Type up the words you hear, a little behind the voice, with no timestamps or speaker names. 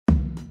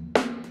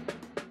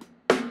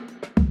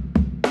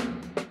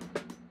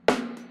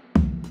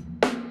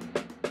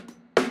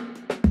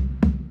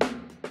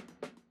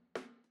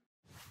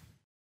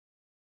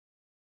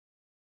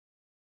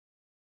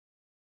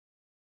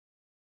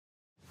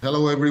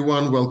Hello,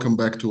 everyone. Welcome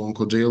back to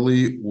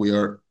OncoDaily. We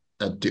are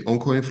at the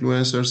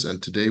Oncoinfluencers,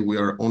 and today we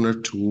are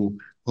honored to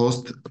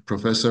host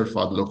Professor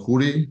Fadlo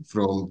Khuri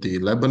from the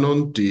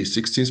Lebanon, the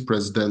 16th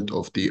president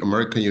of the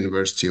American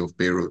University of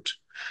Beirut.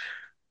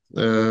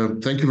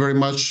 Thank you very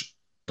much,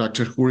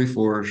 Dr. Khuri,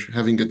 for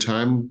having a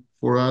time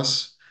for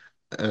us.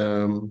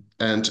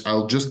 And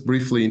I'll just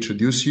briefly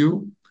introduce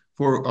you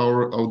for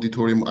our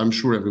auditorium. I'm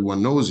sure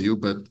everyone knows you,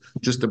 but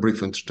just a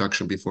brief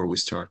introduction before we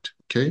start,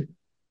 okay?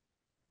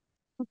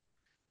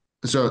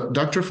 So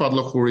Dr.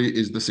 Fadlo Khuri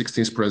is the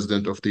 16th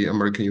president of the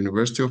American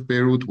University of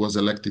Beirut, was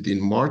elected in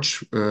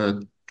March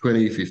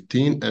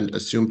 2015 and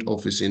assumed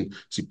office in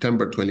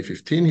September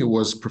 2015. He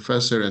was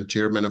professor and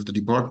chairman of the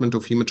Department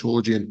of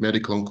Hematology and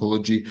Medical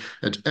Oncology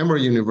at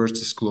Emory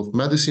University School of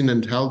Medicine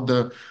and held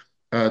the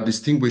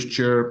distinguished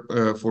chair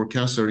for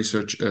cancer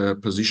research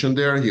position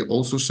there. He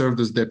also served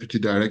as deputy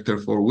director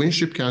for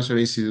Winship Cancer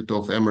Institute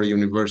of Emory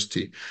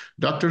University.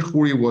 Dr.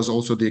 Khuri was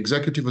also the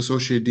executive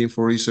associate dean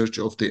for research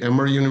of the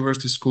Emory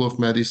University School of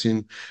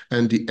Medicine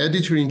and the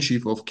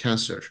editor-in-chief of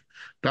Cancer.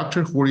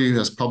 Dr. Khuri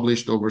has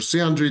published over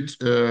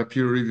 300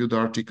 peer-reviewed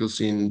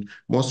articles in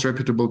most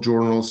reputable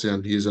journals,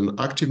 and he is an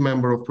active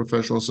member of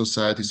professional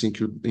societies,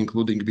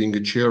 including being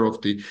a chair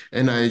of the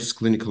NIH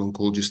Clinical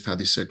Oncology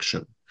Study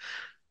Section.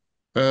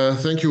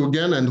 Thank you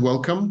again and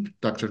welcome,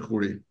 Dr.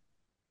 Khuri.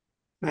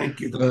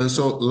 Thank you.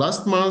 So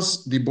last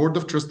month, the Board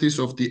of Trustees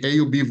of the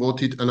AUB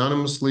voted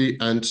anonymously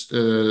and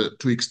to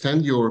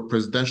extend your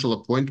presidential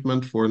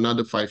appointment for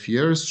another 5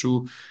 years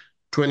through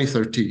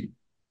 2030.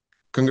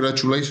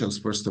 Congratulations,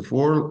 first of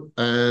all,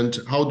 and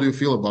how do you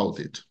feel about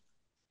it?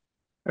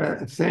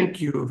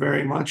 Thank you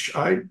very much.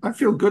 I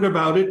feel good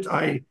about it.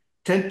 I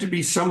tend to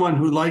be someone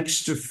who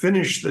likes to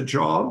finish the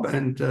job,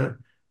 and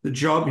the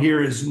job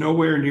here is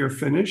nowhere near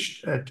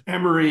finished. At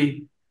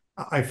Emory,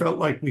 I felt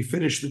like we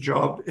finished the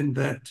job in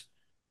that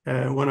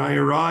when I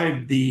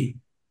arrived, the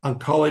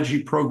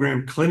oncology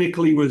program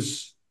clinically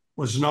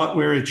was not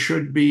where it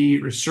should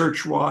be.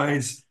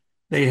 Research-wise,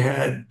 they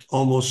had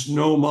almost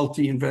no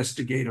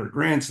multi-investigator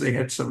grants. They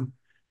had some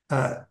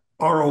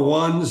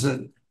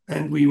R01s,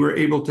 and we were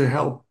able to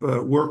help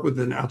work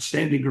with an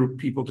outstanding group of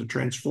people to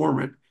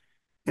transform it.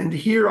 And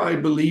here I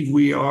believe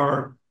we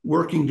are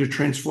working to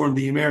transform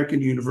the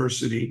American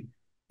University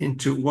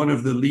into one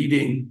of the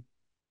leading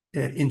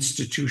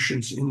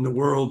institutions in the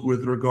world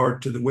with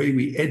regard to the way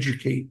we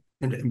educate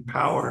and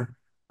empower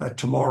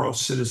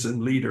tomorrow's citizen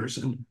leaders.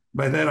 And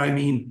by that, I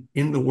mean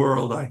in the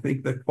world. I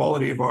think the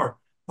quality of our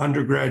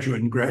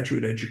undergraduate and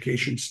graduate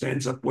education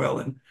stands up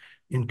well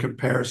in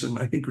comparison.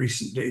 I think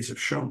recent days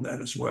have shown that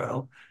as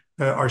well.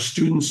 Our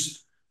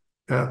students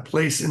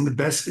place in the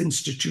best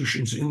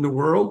institutions in the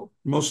world,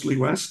 mostly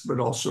West, but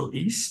also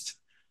East.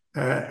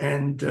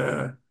 And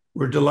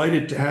we're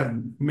delighted to have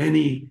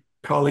many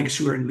colleagues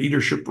who are in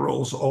leadership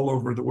roles all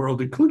over the world,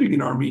 including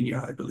in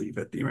Armenia, I believe,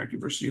 at the American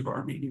University of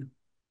Armenia.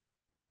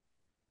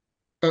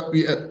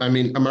 Yeah, I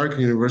mean, American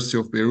University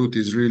of Beirut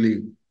is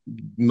really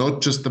not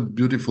just a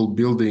beautiful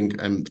building,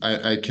 and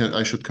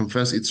I should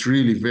confess it's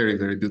really very,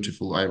 very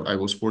beautiful. I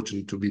was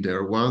fortunate to be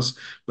there once,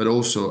 but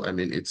also I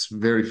mean it's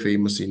very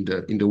famous in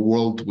the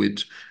world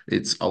with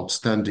its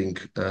outstanding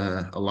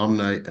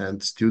alumni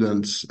and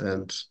students,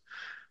 and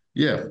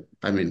yeah,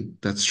 I mean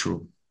that's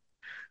true.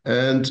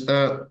 And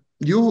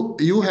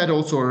you had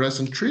also a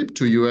recent trip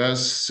to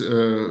US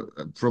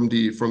from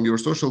your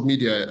social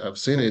media. I've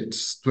seen it,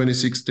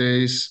 26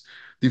 days,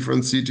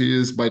 different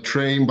cities by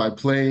train, by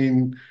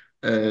plane,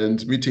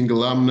 and meeting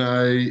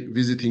alumni,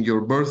 visiting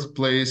your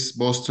birthplace,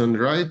 Boston,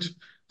 right?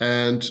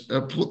 And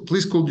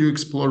please, could you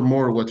explore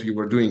more what you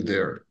were doing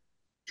there?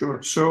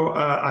 Sure. So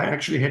I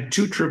actually had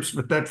two trips,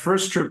 but that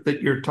first trip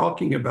that you're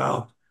talking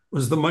about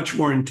was the much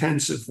more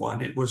intensive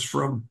one. It was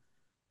from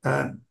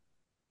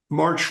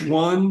March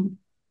 1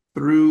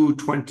 through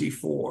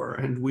 24,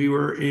 and we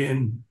were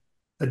in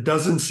a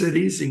dozen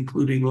cities,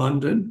 including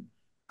London,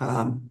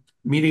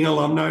 meeting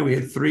alumni. We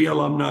had 3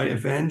 alumni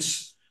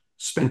events,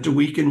 spent a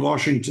week in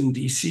Washington,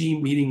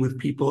 D.C., meeting with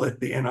people at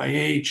the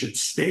NIH, at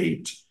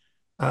State,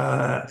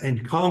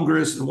 and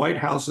Congress, and White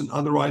House, and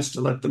otherwise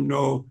to let them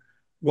know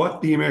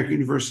what the American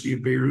University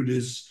of Beirut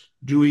is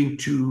doing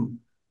to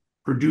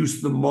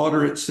produce the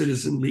moderate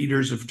citizen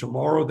leaders of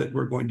tomorrow that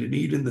we're going to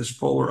need in this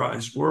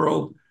polarized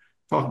world,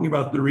 talking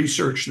about the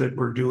research that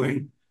we're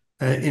doing.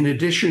 In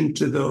addition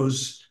to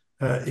those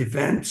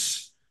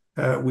events,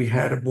 we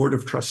had a Board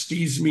of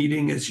Trustees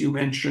meeting, as you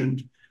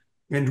mentioned,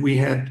 and we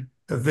had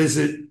a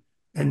visit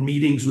and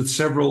meetings with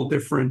several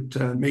different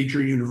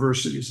major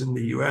universities in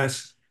the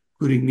US,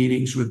 including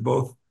meetings with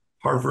both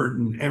Harvard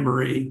and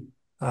Emory,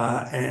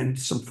 and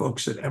some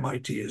folks at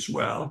MIT as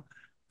well.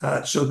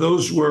 So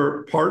those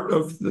were part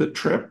of the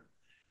trip.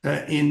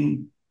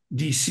 In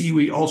DC,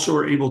 we also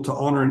were able to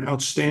honor an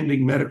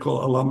outstanding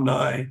medical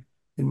alumni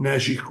in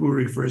Naji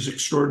Khoury for his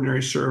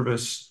extraordinary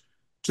service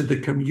to the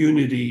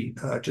community,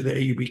 to the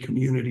AUB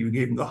community. We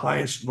gave him the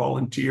highest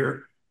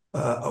volunteer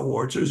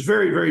award. So it was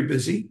very, very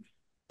busy.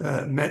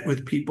 Met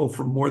with people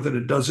from more than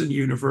a dozen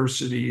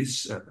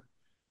universities,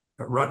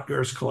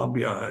 Rutgers,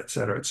 Columbia, et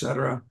cetera, et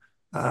cetera.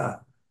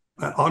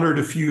 honored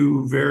a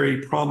few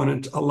very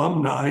prominent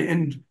alumni,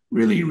 and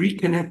really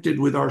reconnected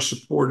with our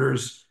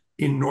supporters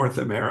in North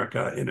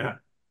America in a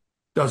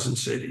dozen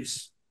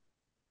cities.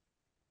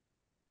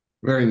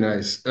 Very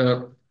nice.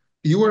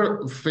 You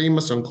are a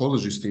famous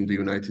oncologist in the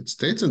United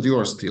States, and you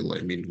are still,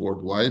 I mean,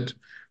 worldwide.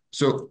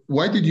 So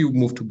why did you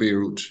move to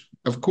Beirut?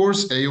 Of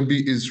course,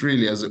 AUB is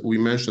really, as we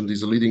mentioned,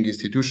 is a leading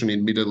institution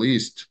in Middle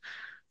East.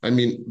 I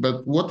mean,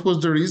 but what was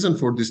the reason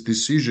for this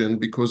decision?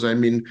 Because uh,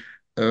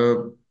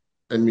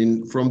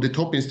 from the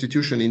top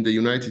institution in the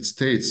United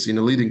States in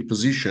a leading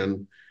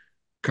position,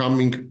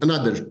 coming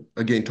another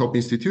again top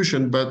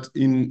institution, but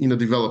in a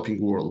developing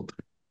world.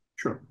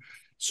 Sure.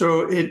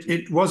 So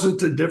it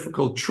wasn't a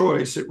difficult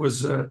choice. It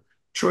was a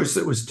choice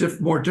that was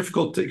more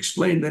difficult to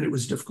explain than it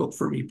was difficult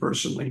for me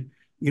personally.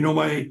 You know,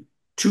 my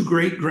two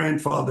great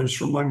grandfathers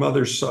from my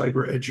mother's side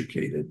were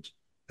educated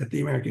at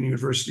the American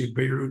University of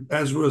Beirut,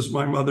 as was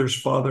my mother's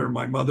father,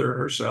 my mother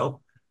herself,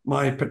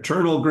 my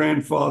paternal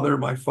grandfather,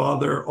 my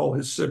father, all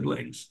his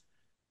siblings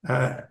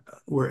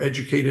were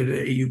educated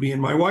at AUB,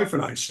 and my wife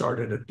and I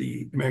started at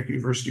the American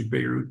University of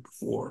Beirut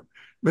before.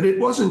 But it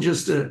wasn't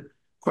just a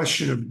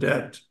question of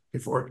debt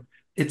before.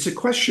 It's a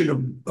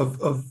question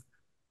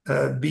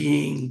of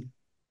being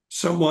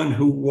someone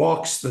who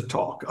walks the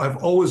talk. I've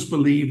always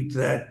believed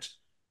that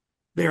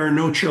there are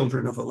no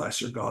children of a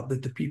lesser God,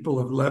 that the people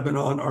of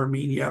Lebanon,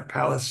 Armenia,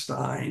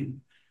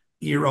 Palestine,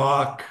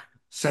 Iraq,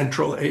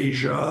 Central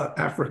Asia,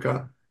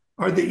 Africa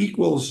are the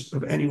equals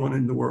of anyone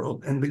in the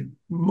world. And the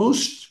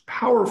most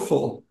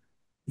powerful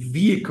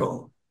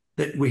vehicle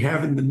that we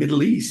have in the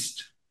Middle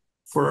East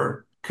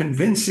for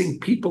convincing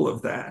people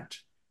of that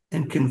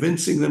and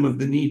convincing them of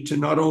the need to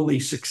not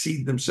only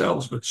succeed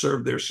themselves, but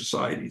serve their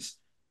societies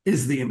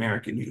is the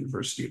American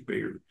University of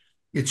Beirut.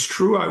 It's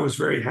true, I was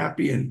very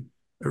happy and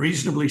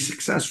reasonably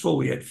successful.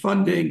 We had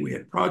funding, we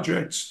had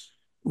projects,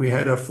 we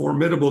had a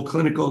formidable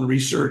clinical and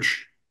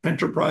research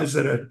enterprise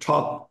at a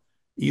top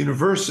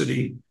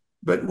university.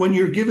 But when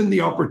you're given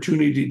the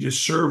opportunity to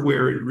serve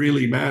where it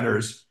really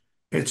matters,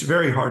 it's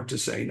very hard to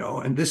say no.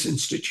 And this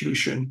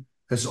institution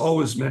has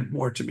always meant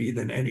more to me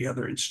than any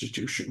other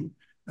institution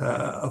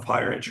of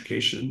higher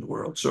education in the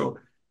world. So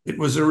it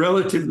was a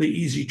relatively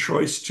easy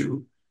choice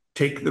to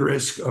take the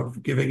risk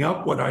of giving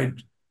up what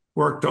I'd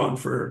worked on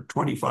for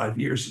 25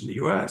 years in the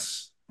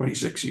US,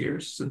 26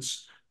 years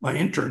since my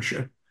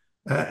internship,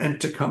 and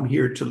to come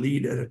here to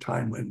lead at a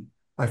time when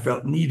I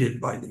felt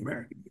needed by the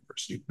American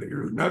University of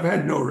Beirut. And I've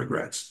had no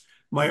regrets.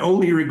 My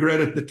only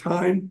regret at the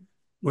time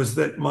was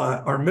that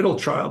our middle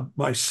child,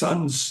 my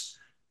son's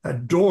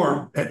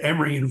dorm at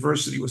Emory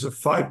University was a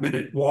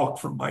 5-minute walk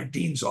from my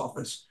dean's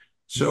office.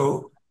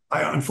 So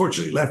I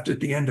unfortunately left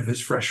at the end of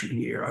his freshman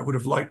year. I would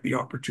have liked the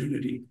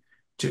opportunity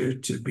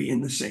to be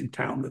in the same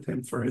town with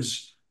him for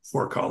his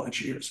 4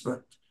 college years,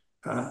 but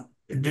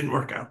it didn't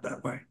work out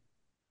that way.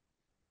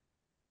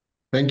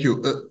 Thank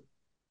you.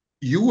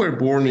 You were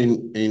born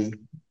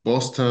in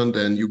Boston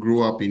and you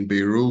grew up in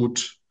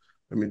Beirut.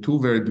 I mean, two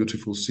very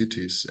beautiful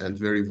cities and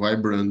very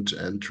vibrant,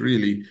 and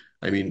really,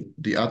 I mean,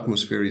 the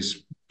atmosphere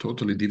is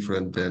totally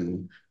different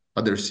than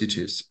other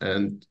cities.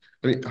 And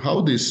I mean,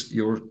 how this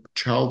your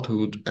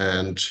childhood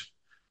and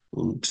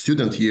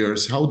student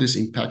years, how this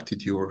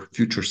impacted your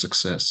future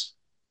success?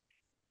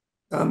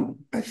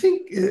 I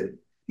think,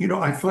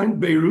 I find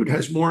Beirut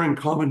has more in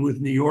common with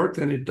New York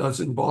than it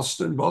does in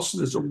Boston.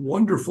 Boston is a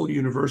wonderful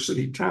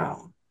university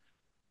town,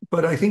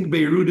 but I think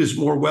Beirut is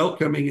more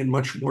welcoming and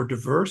much more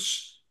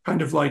diverse,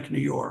 kind of like New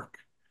York.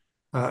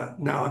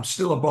 Now, I'm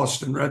still a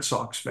Boston Red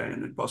Sox fan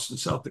and Boston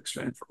Celtics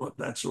fan for what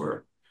that's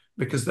worth,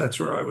 because that's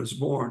where I was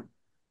born.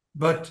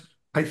 But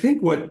I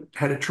think what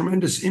had a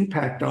tremendous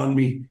impact on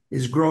me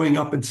is growing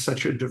up in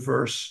such a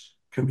diverse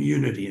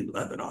community in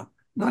Lebanon,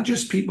 not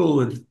just people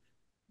with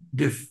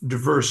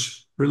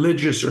diverse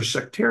religious or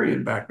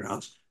sectarian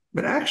backgrounds,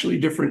 but actually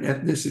different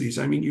ethnicities.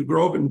 I mean, you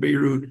grow up in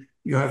Beirut,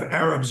 you have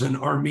Arabs and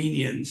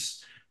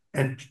Armenians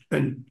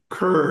and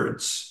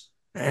Kurds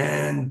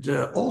and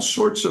all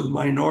sorts of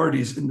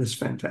minorities in this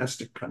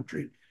fantastic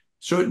country.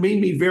 So it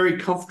made me very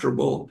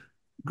comfortable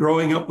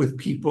growing up with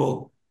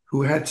people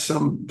who had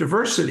some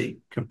diversity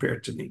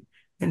compared to me.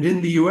 And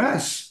in the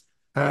US,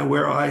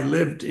 where I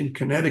lived in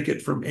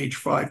Connecticut from age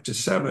 5 to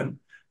 7,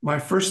 my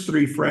first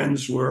 3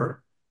 friends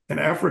were an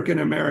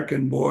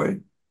African-American boy,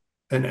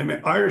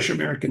 an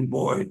Irish-American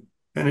boy,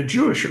 and a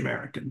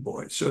Jewish-American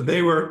boy. So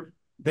we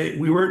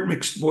weren't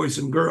mixed boys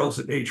and girls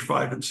at age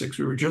 5 and 6,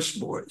 we were just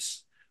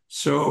boys.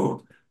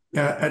 So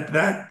at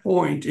that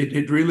point,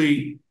 it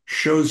really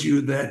shows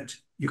you that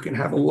you can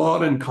have a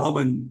lot in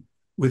common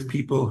with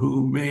people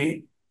who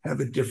may have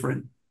a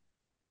different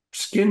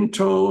skin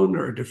tone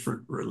or a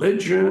different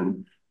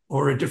religion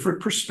or a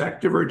different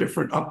perspective or a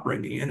different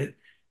upbringing. And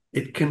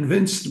it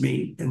convinced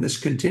me, and this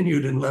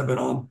continued in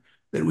Lebanon,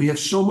 that we have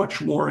so much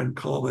more in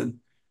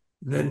common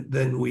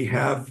than we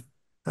have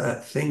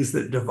things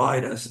that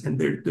divide us. And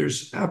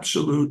there's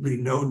absolutely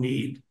no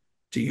need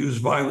to use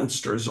violence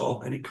to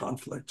resolve any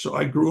conflict. So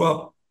I grew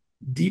up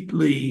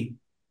deeply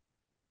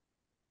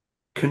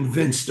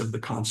convinced of the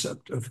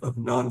concept of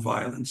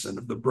nonviolence and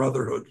of the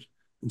brotherhood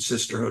and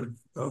sisterhood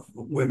of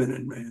women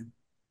and men.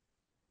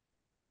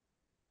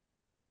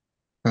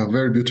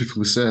 Very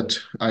beautifully said.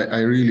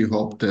 I really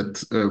hope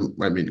that,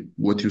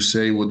 what you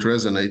say would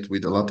resonate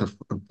with a lot of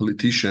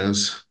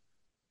politicians.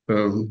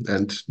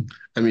 And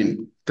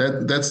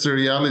that's the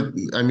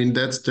reality.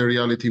 That's the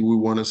reality we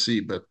want to see.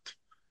 But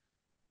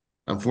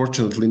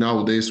unfortunately,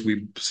 nowadays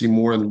we see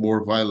more and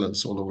more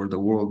violence all over the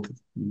world.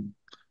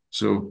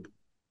 So,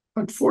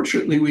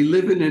 unfortunately, we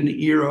live in an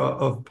era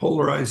of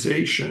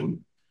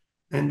polarization,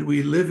 and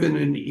we live in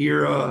an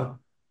era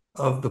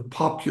of the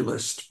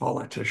populist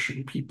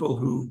politician, people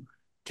who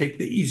take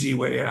the easy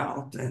way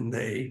out and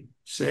they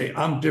say,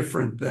 I'm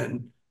different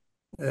than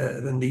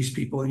these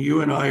people, and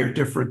you and I are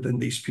different than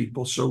these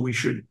people, so we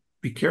should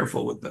be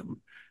careful with them.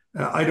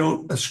 I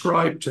don't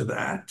ascribe to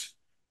that,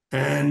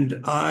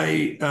 and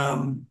I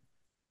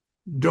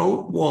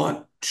don't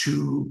want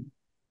to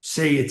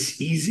say it's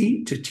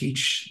easy to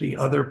teach the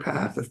other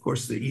path. Of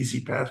course, the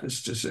easy path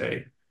is to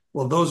say,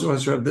 well, those of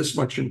us who have this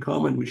much in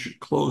common, we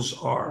should close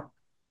our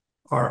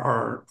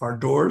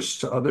doors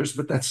to others,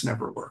 but that's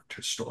never worked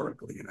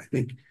historically. And I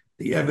think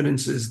the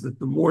evidence is that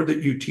the more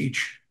that you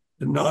teach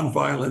the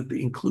nonviolent,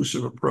 the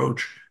inclusive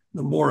approach,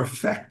 the more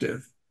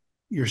effective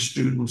your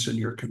students and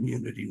your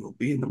community will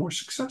be, and the more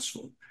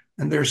successful.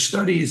 And there are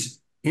studies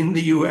in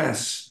the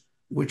US,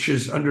 which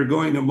is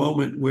undergoing a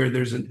moment where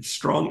there's a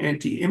strong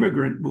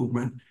anti-immigrant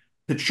movement,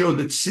 that show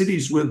that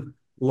cities with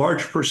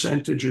large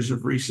percentages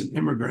of recent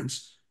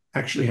immigrants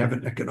actually have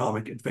an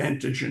economic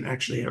advantage and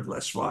actually have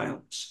less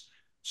violence.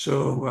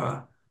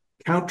 So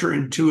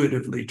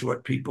counterintuitively to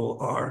what people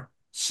are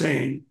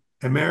saying,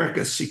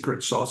 America's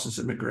secret sauce is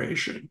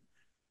immigration.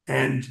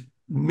 And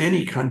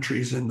many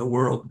countries in the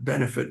world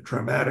benefit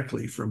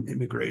dramatically from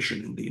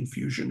immigration and the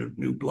infusion of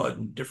new blood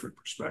and different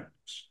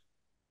perspectives.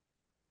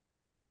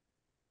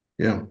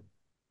 yeah.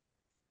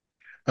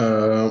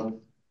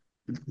 Can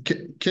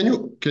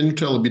you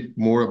tell a bit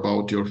more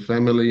about your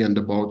family and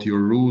about your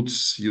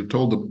roots? You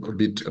told a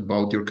bit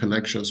about your deep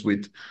connections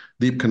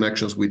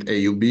with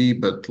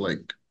AUB, but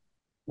like,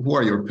 who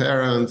are your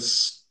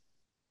parents?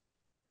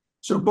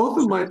 So both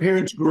of my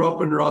parents grew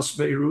up in Ras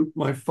Beirut.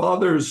 My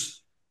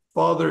father's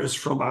father is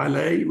from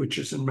Alay, which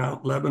is in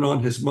Mount Lebanon.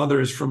 His mother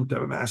is from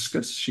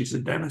Damascus. She's a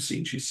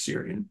Damascene, she's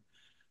Syrian.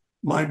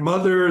 My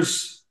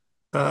mother's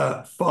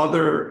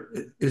father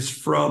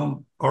is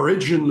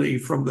originally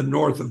from the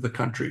north of the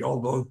country,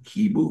 although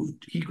he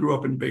grew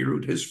up in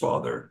Beirut. His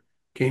father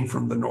came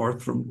from the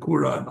north, from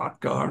Qura and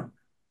Akkar.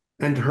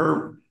 And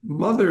her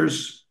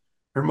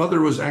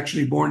mother was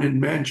actually born in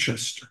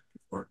Manchester,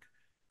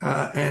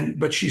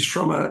 but she's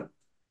from a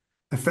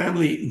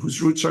family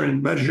whose roots are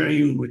in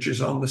Marjayoun, which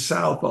is on the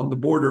south, on the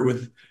border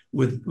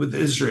with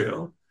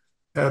Israel.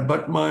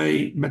 But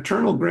my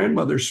maternal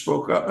grandmother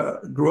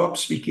grew up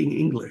speaking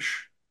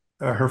English.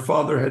 Her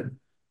father had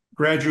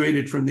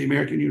graduated from the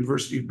American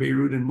University of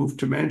Beirut and moved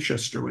to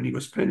Manchester when he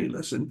was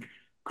penniless and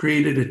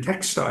created a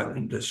textile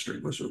industry,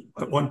 was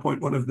at one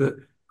point one of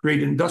the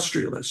great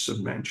industrialists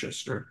of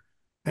Manchester.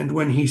 And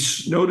when he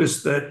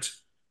noticed that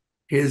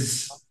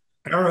his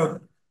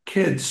Arab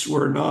kids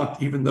were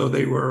not, even though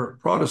they were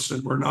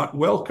Protestant, were not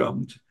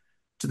welcomed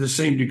to the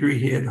same degree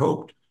he had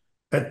hoped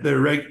at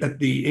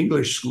the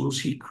English schools,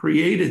 he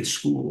created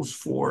schools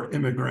for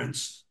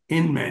immigrants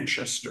in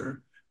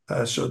Manchester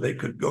so they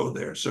could go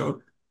there.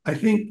 So I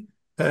think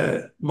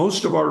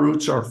most of our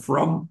roots are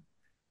from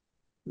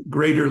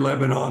greater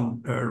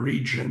Lebanon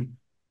region.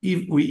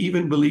 We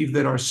even believe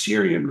that our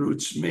Syrian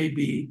roots may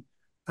be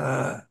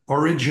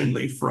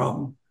originally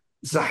from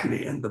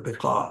Zahli and the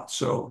Beqa.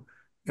 So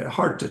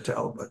hard to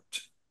tell, but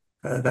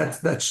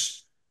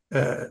that's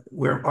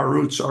where our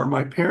roots are.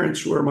 My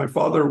parents were, my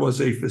father was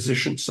a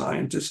physician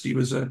scientist. He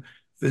was a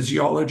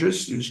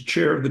physiologist. He was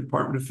chair of the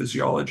Department of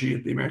Physiology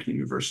at the American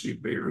University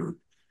of Beirut.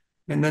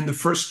 And then the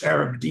first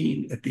Arab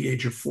dean at the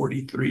age of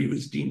 43,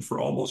 was dean for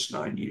almost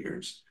 9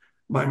 years.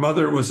 My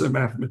mother was a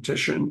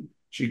mathematician.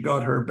 She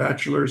got her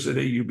bachelor's at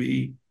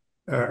AUB,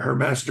 her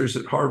master's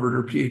at Harvard,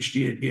 her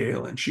PhD at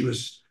Yale, and she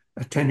was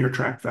a tenure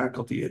track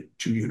faculty at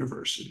 2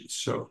 universities.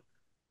 So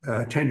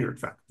tenured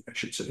faculty, I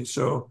should say.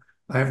 So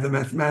I have the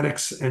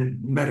mathematics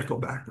and medical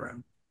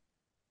background.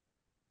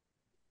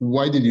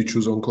 Why did you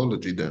choose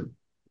oncology then?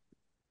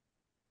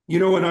 You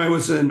know, when I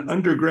was an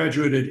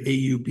undergraduate at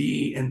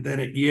AUB and then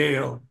at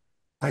Yale,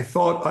 I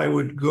thought I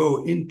would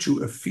go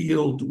into a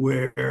field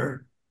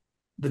where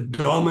the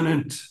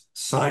dominant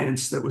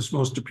science that was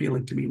most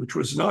appealing to me, which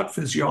was not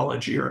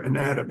physiology or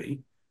anatomy,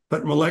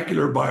 but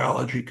molecular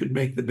biology, could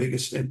make the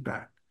biggest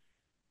impact.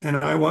 And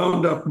I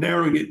wound up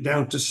narrowing it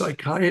down to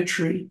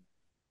psychiatry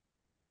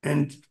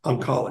and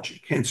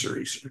oncology, cancer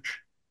research.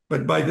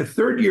 But by the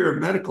 3rd year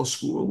of medical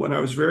school, when I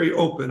was very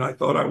open, I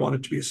thought I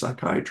wanted to be a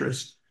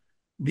psychiatrist.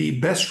 The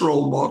best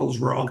role models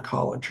were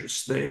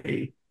oncologists.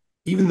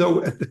 Even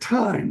though at the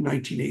time,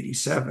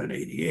 1987,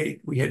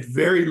 88, we had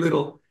very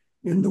little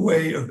in the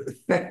way of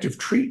effective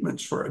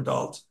treatments for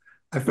adults,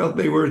 I felt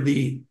they were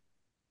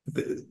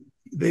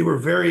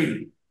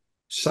very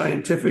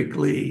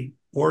scientifically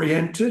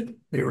oriented,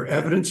 they were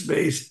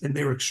evidence-based, and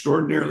they were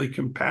extraordinarily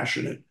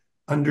compassionate,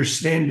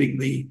 understanding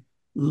the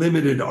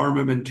limited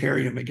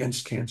armamentarium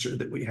against cancer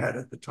that we had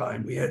at the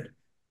time. We had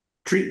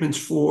treatments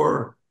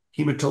for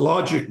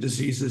hematologic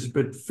diseases,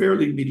 but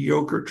fairly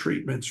mediocre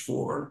treatments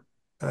for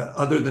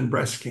other than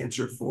breast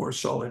cancer for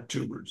solid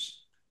tumors.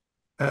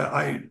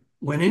 I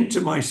went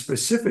into my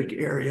specific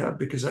area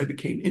because I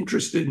became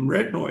interested in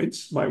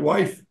retinoids. My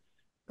wife,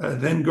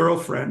 then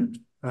girlfriend,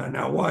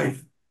 now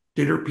wife,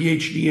 did her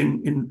PhD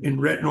in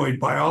retinoid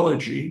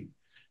biology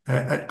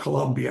at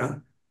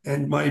Columbia.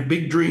 And my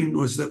big dream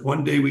was that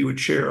one day we would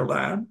share a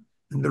lab.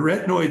 And the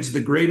retinoids, the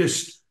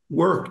greatest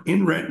work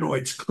in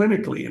retinoids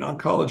clinically in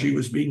oncology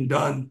was being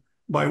done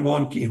by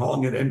Wan Ki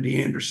Hong at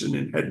MD Anderson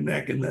in head and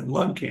neck and then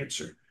lung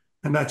cancer.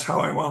 And that's how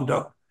I wound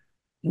up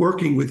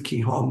working with Ki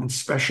Hong and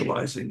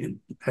specializing in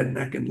head and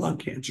neck and lung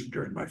cancer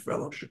during my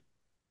fellowship.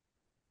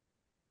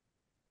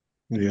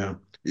 Yeah.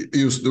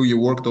 You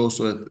worked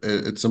also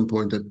at some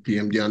point at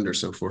PMD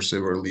Anderson for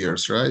several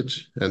years, right?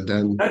 And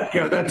then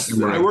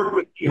I worked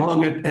with Ki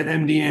Hong at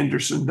MD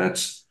Anderson.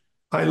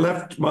 I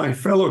left my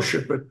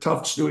fellowship at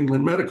Tufts New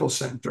England Medical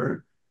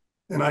Center,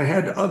 and I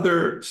had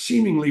other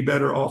seemingly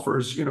better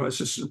offers,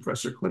 assistant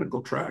professor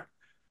clinical track.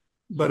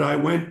 But I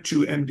went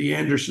to MD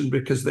Anderson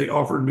because they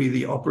offered me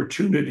the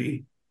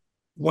opportunity,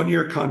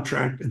 1-year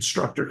contract,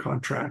 instructor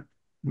contract,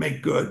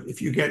 make good.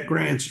 If you get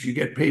grants, if you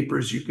get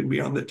papers, you can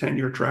be on the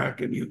tenure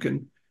track and you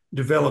can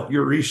develop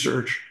your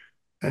research.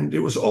 And it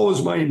was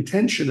always my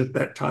intention at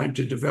that time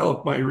to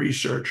develop my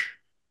research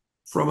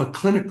from a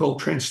clinical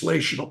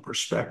translational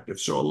perspective.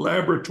 So a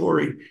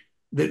laboratory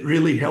that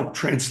really helped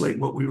translate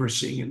what we were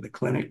seeing in the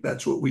clinic.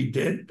 That's what we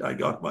did. I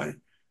got my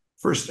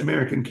first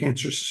American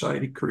Cancer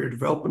Society Career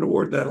Development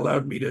Award. That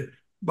allowed me to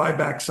buy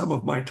back some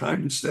of my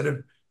time. Instead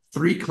of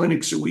 3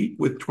 clinics a week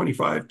with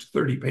 25 to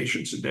 30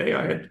 patients a day,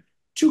 I had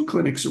 2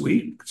 clinics a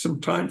week, some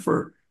time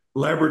for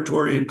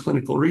laboratory and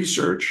clinical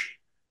research.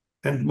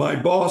 And my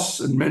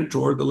boss and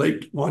mentor, the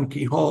late Wan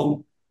Ki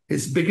Hong,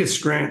 his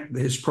biggest grant,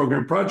 his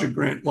program project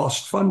grant,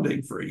 lost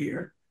funding for a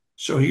year.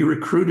 So he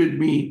recruited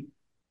me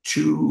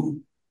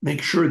to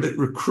make sure that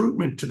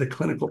recruitment to the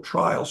clinical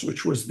trials,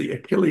 which was the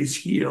Achilles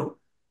heel,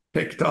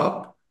 picked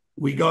up.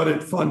 We got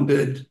it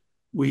funded.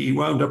 We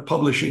wound up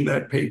publishing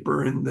that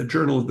paper in the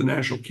Journal of the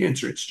National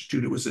Cancer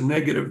Institute. It was a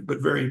negative but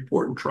very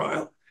important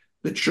trial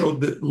that showed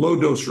that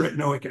low-dose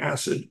retinoic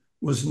acid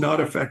was not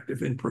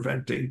effective in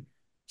preventing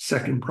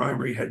second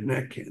primary head and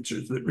neck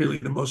cancers, that really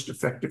the most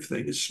effective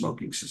thing is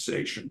smoking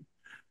cessation.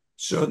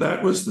 So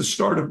that was the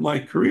start of my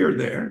career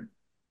there.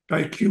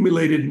 I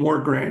accumulated more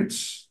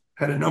grants,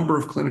 had a number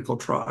of clinical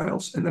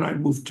trials, and then I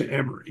moved to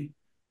Emory.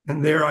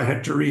 And there I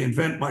had to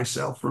reinvent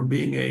myself from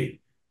being a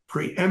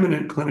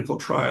preeminent clinical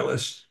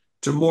trialist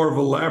to more of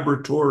a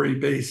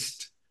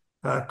laboratory-based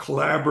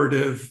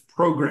collaborative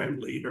program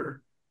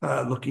leader,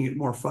 looking at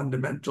more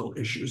fundamental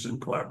issues in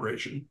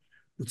collaboration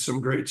with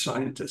some great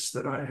scientists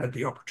that I had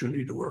the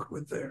opportunity to work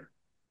with there.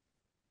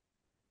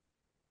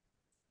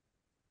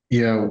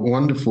 Yeah,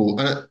 wonderful.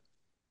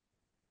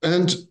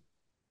 And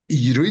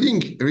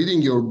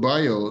reading your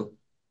bio,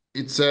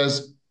 it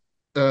says,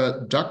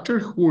 Dr.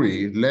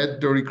 Khuri led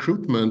the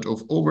recruitment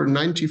of over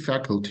 90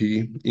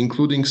 faculty,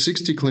 including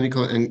 60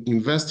 clinical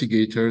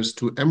investigators,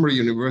 to Emory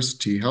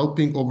University,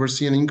 helping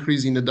oversee an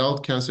increase in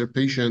adult cancer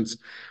patients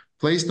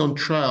placed on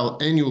trial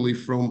annually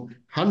from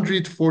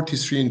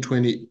 143 in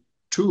 2022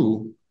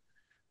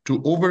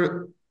 to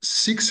over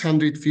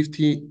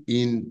 650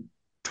 in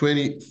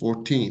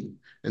 2014,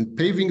 and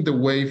paving the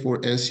way for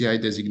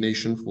NCI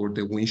designation for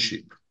the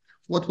Winship.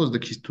 What was the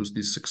key to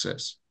this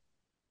success?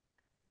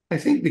 I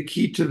think the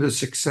key to the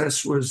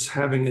success was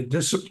having a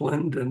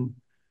disciplined and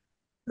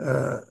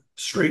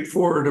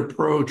straightforward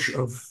approach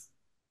of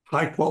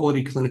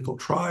high-quality clinical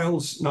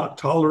trials, not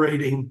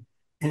tolerating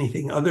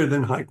anything other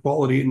than high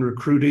quality, and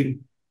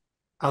recruiting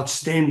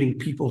outstanding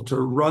people to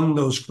run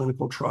those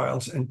clinical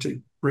trials and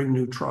to bring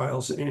new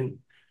trials in.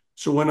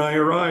 So when I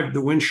arrived,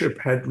 the Winship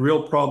had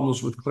real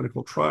problems with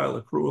clinical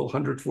trial accrual.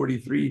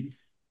 143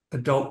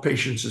 adult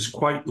patients is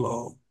quite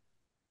low.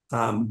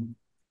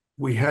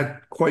 We had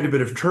quite a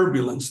bit of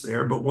turbulence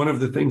there, but one of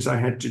the things I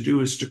had to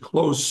do is to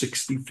close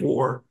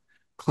 64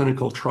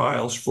 clinical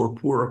trials for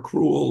poor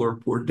accrual or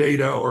poor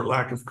data or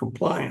lack of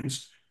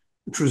compliance,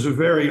 which was a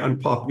very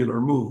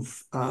unpopular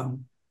move.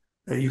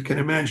 You can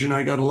imagine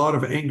I got a lot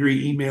of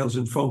angry emails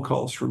and phone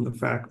calls from the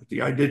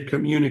faculty. I did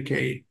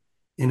communicate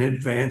in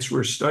advance,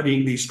 we're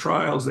studying these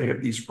trials, they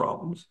have these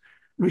problems.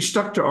 And we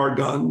stuck to our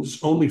guns.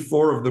 Only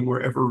 4 of them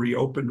were ever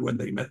reopened when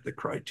they met the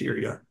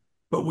criteria.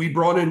 But we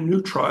brought in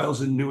new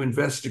trials and new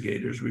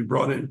investigators. We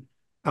brought in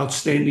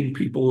outstanding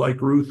people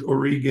like Ruth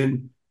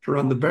O'Regan to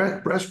run the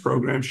breast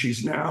program.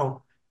 She's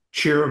now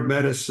chair of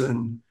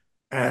medicine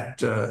at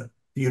the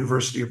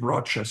University of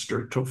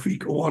Rochester.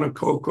 Tofik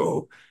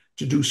Owanakoko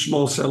to do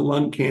small cell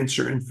lung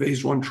cancer in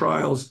phase 1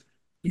 trials.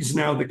 He's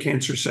now the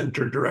cancer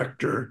center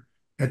director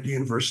at the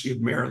University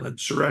of Maryland.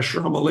 Suresh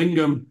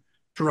Ramalingam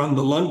to run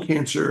the lung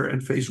cancer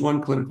and phase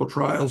 1 clinical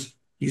trials.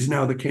 He's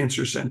now the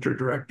cancer center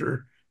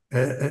director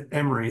at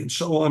Emory, and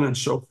so on and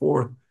so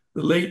forth.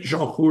 the late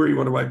Jean Khoury,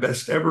 one of my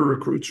best ever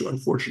recruits, who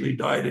unfortunately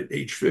died at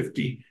age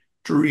 50,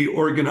 to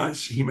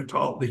reorganize the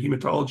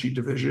hematology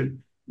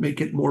division,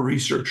 make it more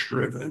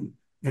research-driven,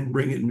 and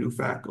bring in new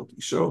faculty.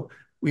 So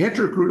we had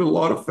to recruit a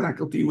lot of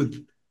faculty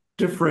with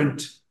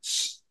different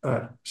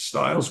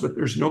styles, but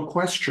there's no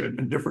question,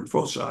 and different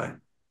foci,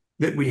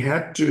 that we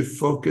had to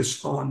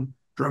focus on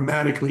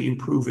dramatically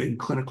improving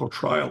clinical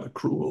trial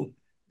accrual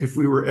if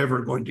we were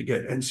ever going to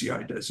get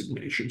NCI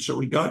designation. So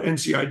we got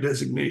NCI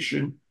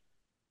designation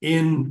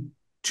in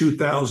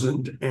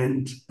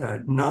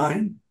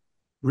 2009,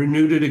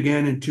 renewed it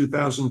again in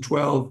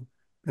 2012,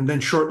 and then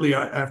shortly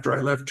after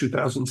I left,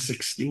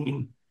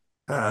 2016,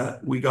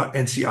 we got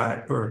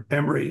NCI, or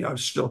Emory, I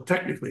was still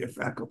technically a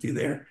faculty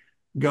there,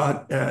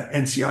 got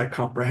NCI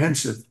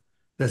comprehensive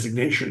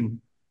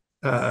designation,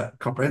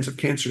 Comprehensive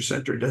Cancer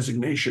Center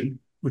designation,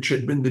 which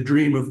had been the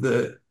dream of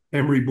the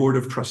Emory Board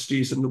of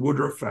Trustees and the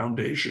Woodruff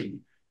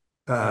Foundation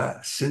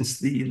since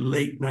the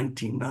late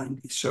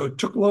 1990s. So it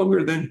took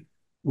longer than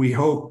we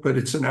hoped, but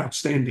it's an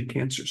outstanding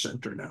cancer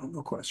center now,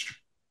 no question.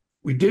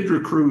 We did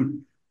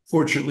recruit,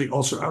 fortunately,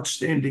 also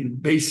outstanding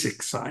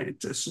basic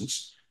scientists and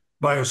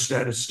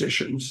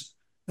biostatisticians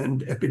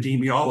and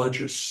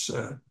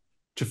epidemiologists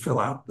to fill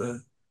out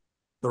the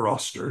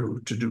roster,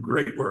 to do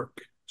great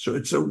work. So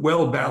it's a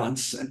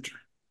well-balanced center.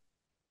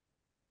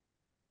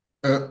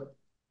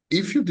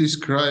 If you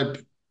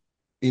describe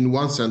in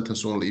one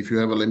sentence only, if you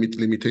have a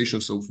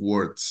limitations of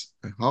words,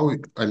 how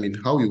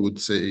you would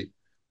say,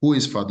 who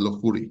is Fadlo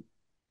Khuri?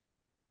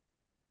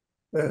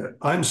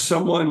 I'm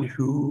someone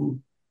who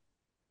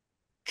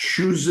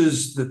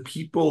chooses the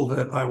people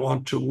that I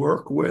want to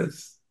work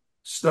with,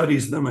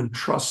 studies them, and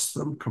trusts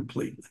them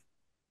completely.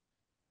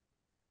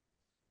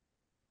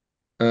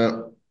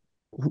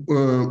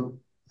 Who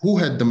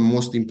had the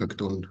most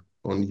impact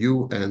on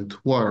you, and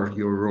who are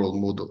your role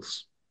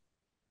models?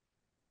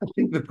 I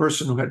think the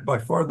person who had by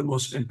far the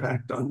most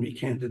impact on me,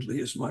 candidly,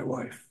 is my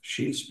wife.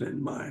 She's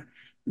been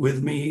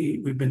with me.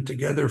 We've been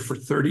together for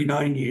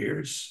 39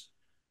 years.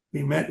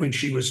 We met when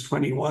she was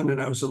 21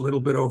 and I was a little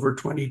bit over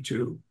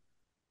 22.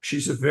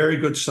 She's a very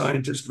good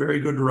scientist, very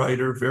good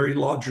writer, very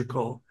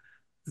logical,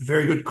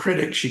 very good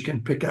critic. She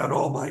can pick out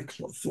all my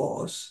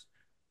flaws.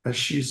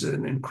 She's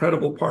an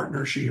incredible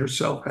partner. She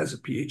herself has a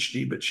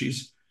PhD, but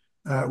she's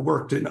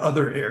worked in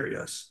other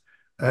areas.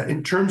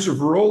 In terms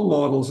of role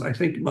models, I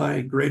think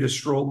my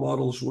greatest role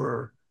models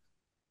were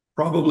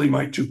probably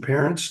my two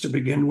parents to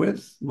begin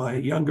with, my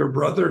younger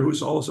brother,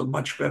 who's also a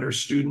much better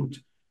student.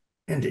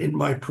 And in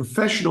my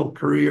professional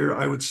career,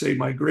 I would say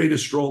my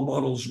greatest role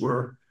models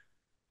were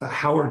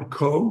Howard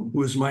Koh, who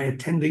was my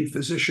attending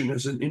physician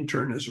as an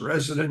intern, as a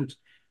resident.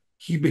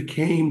 He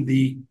became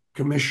the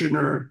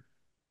commissioner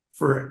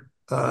for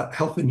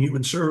Health and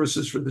Human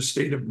Services for the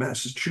state of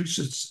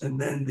Massachusetts,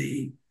 and then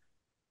the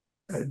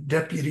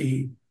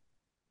deputy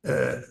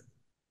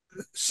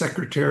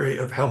Secretary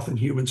of Health and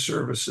Human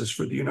Services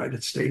for the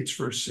United States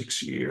for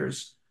 6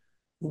 years.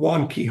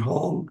 Wan Ki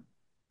Hong,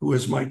 who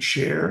was my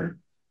chair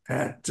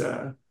at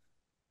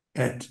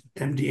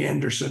MD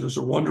Anderson, was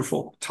a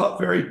wonderful,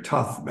 very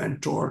tough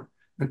mentor.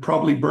 And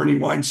probably Bernie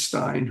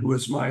Weinstein, who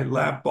was my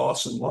lab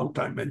boss and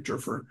longtime mentor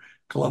for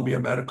Columbia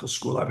Medical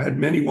School. I've had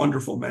many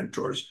wonderful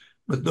mentors,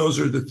 but those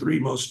are the three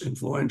most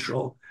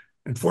influential.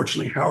 And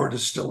fortunately, Howard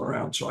is still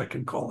around, so I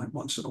can call him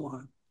once in a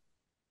while.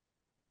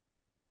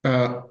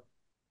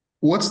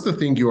 What's the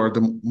thing you are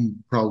the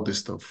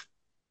proudest of?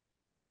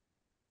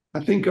 I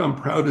think I'm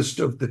proudest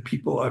of the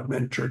people I've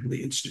mentored and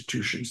the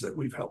institutions that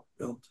we've helped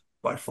build,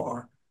 by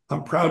far.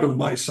 I'm proud of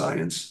my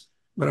science,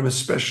 but I'm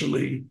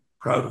especially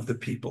proud of the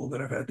people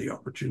that I've had the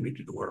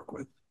opportunity to work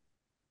with.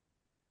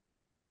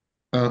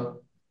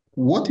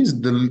 What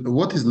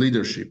is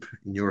leadership,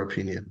 in your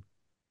opinion?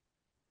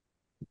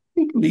 I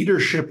think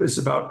leadership is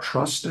about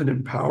trust and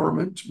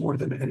empowerment more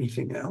than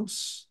anything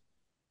else.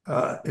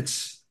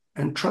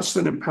 And trust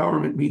and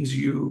empowerment means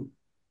you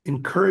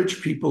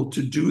encourage people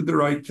to do the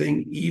right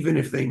thing, even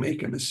if they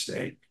make a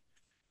mistake.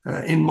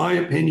 In my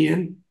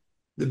opinion,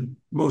 the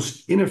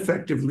most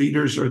ineffective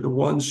leaders are the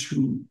ones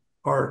who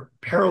are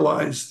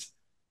paralyzed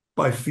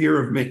by fear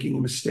of making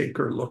a mistake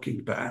or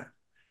looking bad.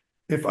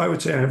 If I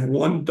would say I have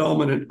one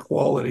dominant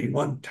quality,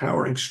 one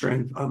towering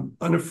strength, I'm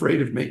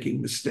unafraid of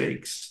making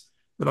mistakes,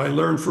 but I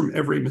learn from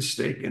every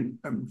mistake, and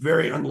I'm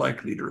very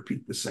unlikely to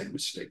repeat the same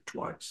mistake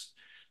twice.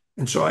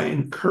 And so I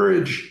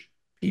encourage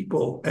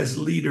people as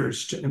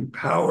leaders to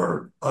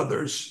empower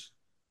others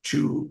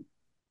to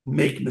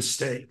make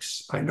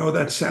mistakes. I know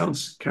that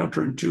sounds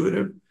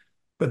counterintuitive,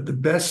 but the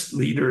best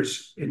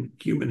leaders in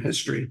human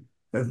history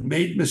have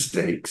made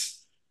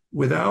mistakes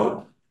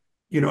without,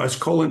 as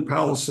Colin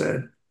Powell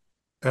said,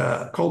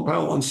 Colin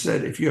Powell once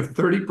said, if you have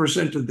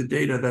 30% of the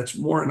data, that's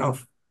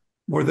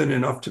more than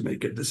enough to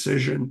make a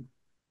decision.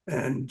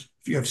 And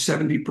if you have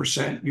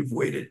 70%, you've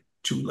waited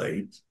too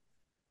late.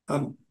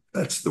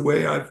 That's the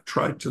way I've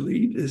tried to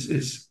lead,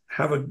 is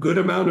have a good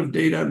amount of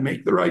data,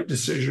 make the right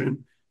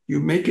decision. You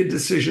make a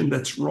decision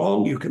that's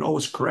wrong, you can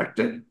always correct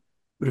it.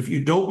 But if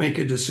you don't make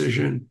a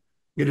decision,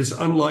 it is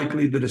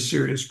unlikely that a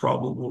serious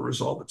problem will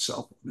resolve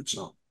itself on its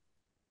own.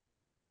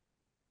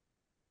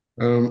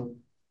 Um,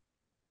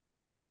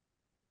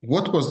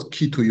 what was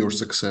key to your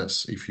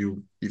success, if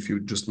you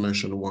just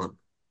mention one?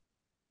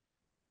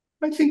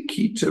 I think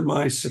key to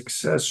my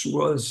success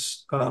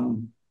was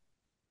the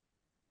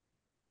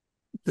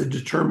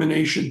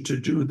determination to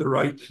do the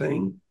right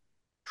thing,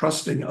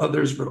 trusting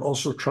others, but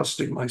also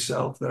trusting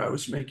myself that I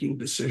was making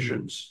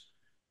decisions,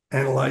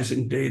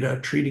 analyzing data,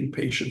 treating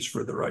patients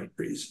for the right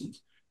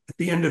reasons. At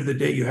the end of the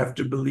day, you have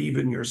to believe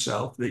in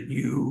yourself that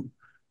you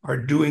are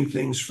doing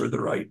things for the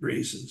right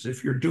reasons.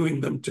 If you're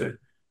doing them to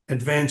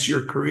advance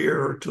your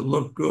career or to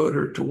look good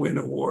or to win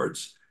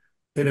awards,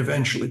 it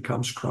eventually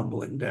comes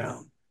crumbling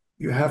down.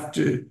 You have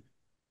to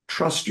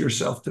trust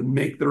yourself to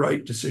make the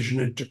right decision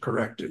and to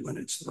correct it when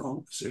it's the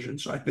wrong decision.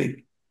 So I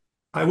think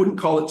I wouldn't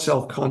call it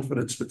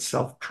self-confidence, but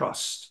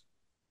self-trust.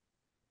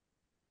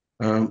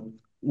 We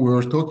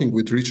were talking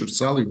with Richard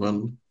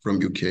Sullivan from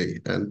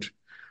UK, and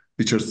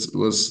Richard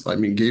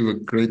gave a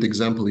great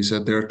example. He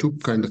said there are two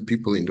kind of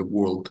people in the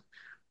world,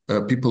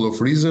 people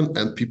of reason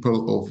and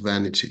people of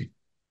vanity.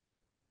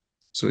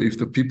 So if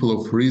the people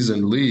of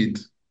reason lead,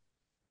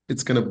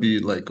 it's gonna be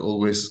like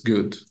always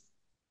good.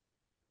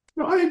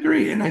 No, I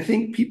agree. And I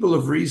think people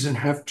of reason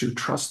have to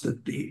trust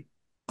that the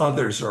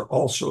others are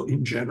also,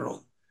 in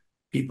general,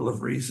 people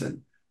of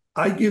reason.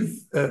 I give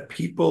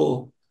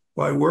people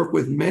who I work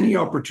with many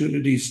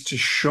opportunities to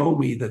show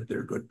me that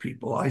they're good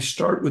people. I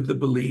start with the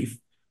belief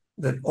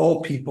that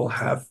all people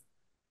have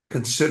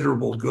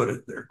considerable good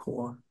at their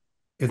core.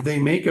 If they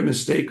make a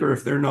mistake or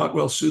if they're not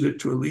well suited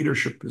to a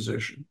leadership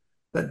position,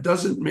 that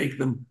doesn't make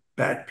them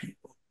bad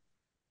people.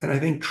 And I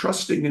think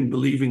trusting and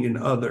believing in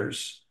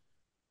others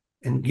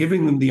and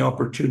giving them the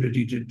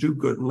opportunity to do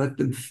good and let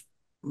them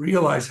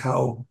realize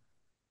how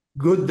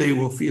good they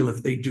will feel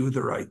if they do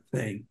the right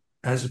thing,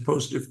 as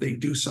opposed to if they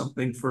do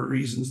something for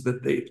reasons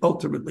that they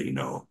ultimately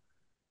know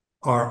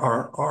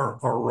are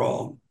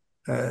wrong.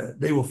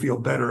 They will feel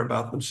better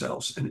about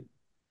themselves and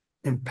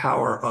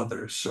empower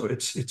others. So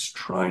it's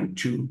trying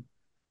to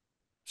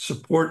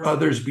support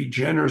others, be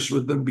generous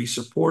with them, be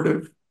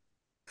supportive,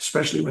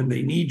 especially when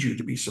they need you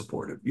to be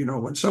supportive. You know,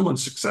 when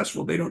someone's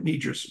successful, they don't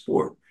need your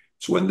support.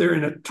 It's when they're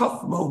in a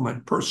tough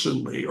moment,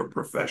 personally or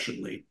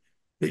professionally,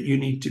 that you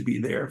need to be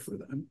there for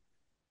them.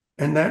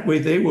 And that way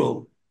they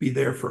will be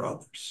there for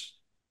others.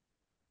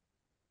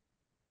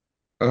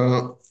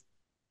 Uh,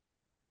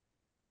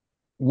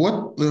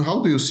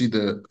 how do you see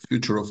the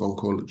future of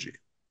oncology?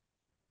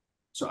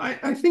 So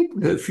I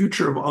think the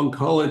future of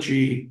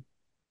oncology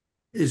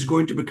is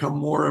going to become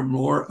more and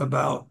more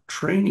about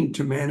training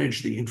to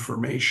manage the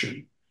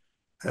information.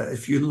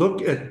 If you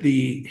look at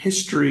the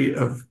history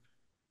of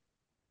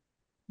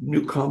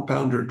new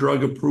compound or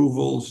drug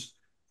approvals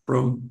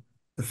from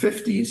the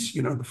 50s,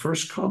 you know, the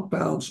first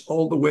compounds,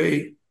 all the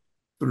way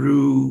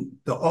through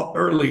the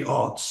early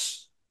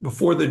aughts,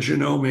 before the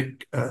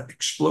genomic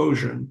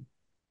explosion,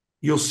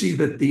 you'll see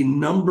that the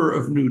number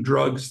of new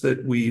drugs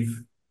that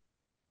we've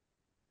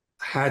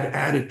had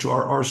added to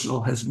our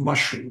arsenal has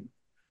mushroomed.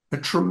 A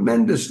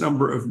tremendous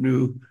number of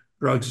new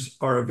drugs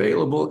are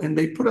available, and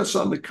they put us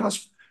on the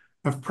cusp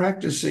of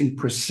practicing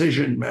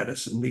precision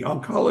medicine. The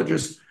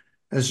oncologist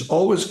has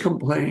always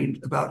complained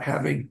about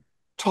having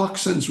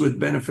toxins with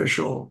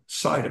beneficial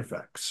side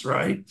effects,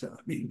 right?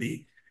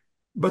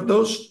 But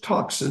those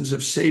toxins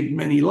have saved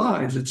many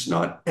lives. It's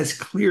not as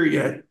clear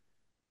yet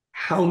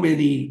how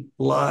many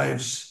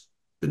lives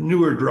the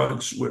newer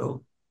drugs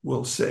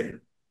will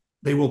save.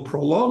 They will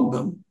prolong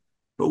them,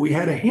 but we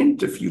had a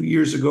hint a few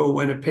years ago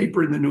when a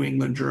paper in the New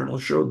England Journal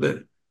showed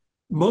that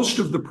most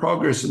of the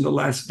progress in the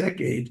last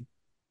decade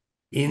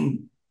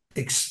in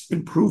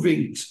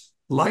improving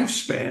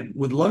lifespan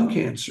with lung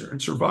cancer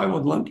and survival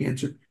with lung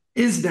cancer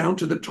is down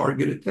to the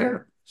targeted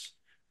therapies.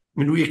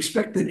 I mean, we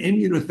expect that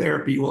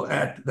immunotherapy will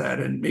add to that,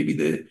 and maybe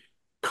the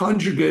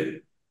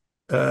conjugate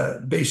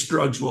based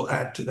drugs will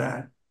add to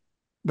that,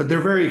 but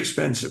they're very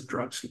expensive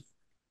drugs.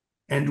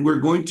 And we're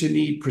going to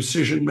need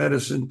precision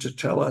medicine to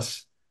tell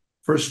us,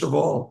 first of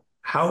all,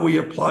 how we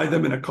apply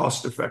them in a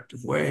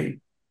cost-effective way,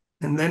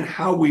 and then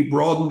how we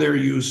broaden their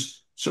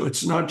use so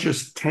it's not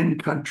just 10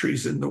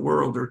 countries in the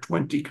world or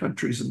 20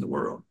 countries in the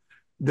world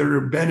that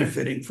are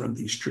benefiting from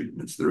these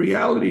treatments. The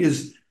reality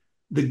is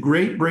the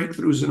great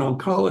breakthroughs in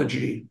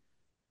oncology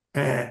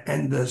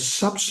and the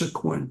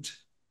subsequent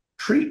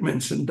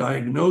treatments and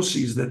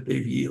diagnoses that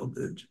they've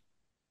yielded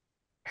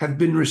have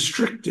been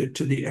restricted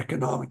to the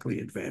economically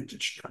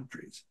advantaged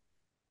countries.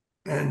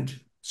 And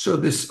so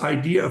this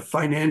idea of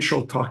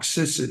financial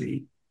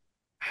toxicity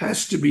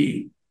has to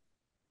be,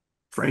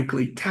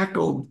 frankly,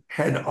 tackled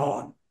head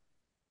on.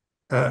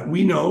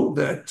 We know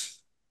that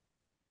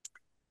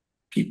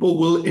people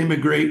will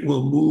immigrate,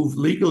 will move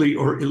legally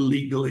or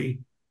illegally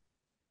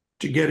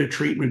to get a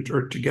treatment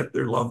or to get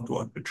their loved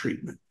one a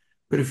treatment.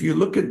 But if you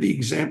look at the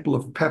example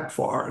of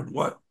PEPFAR and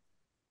what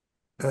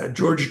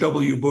George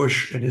W.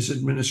 Bush and his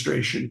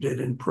administration did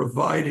in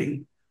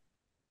providing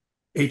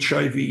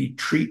HIV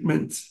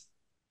treatment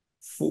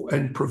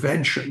and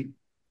prevention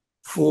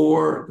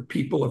for the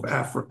people of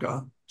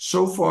Africa,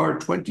 so far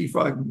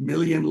 25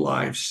 million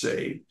lives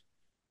saved.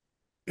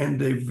 and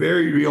the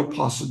very real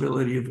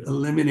possibility of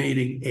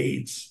eliminating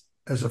AIDS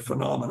as a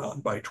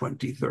phenomenon by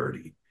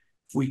 2030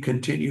 if we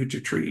continue to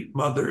treat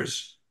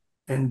mothers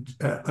and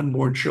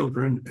unborn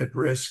children at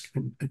risk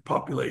and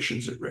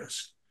populations at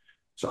risk.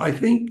 So I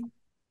think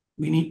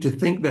we need to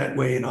think that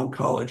way in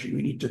oncology.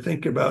 We need to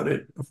think about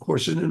it, of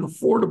course, in an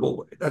affordable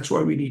way. That's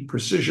why we need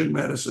precision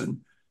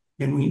medicine,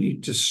 and we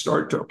need to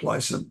start to apply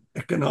some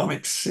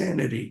economic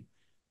sanity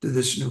to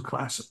this new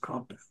class of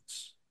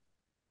compounds.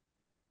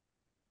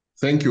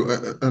 Thank you.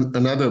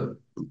 Another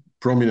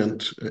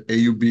prominent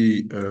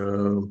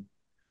AUB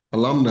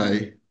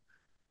alumni,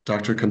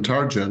 Dr.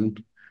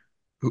 Kantarjan,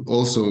 who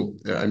also,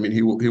 I mean,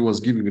 he was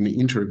giving an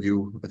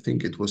interview, I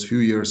think it was a few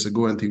years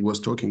ago, and he was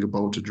talking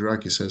about a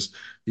drug. He says,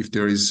 if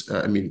there is,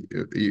 I mean,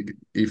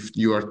 if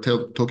you are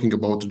talking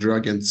about a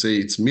drug and say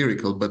it's a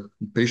miracle, but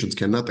patients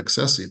cannot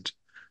access it,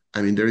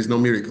 I mean, there is no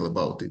miracle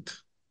about it.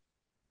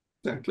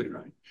 Exactly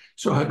right.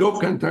 So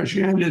Hagop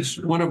Kantarjan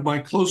is one of my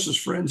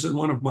closest friends and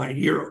one of my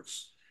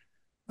heroes.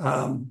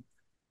 For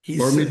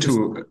me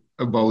too,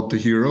 about the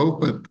hero,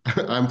 but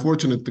I'm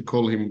fortunate to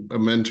call him a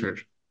mentor.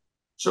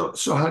 So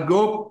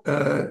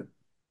Hagop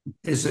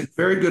is a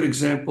very good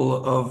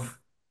example of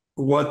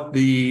what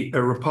a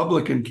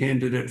Republican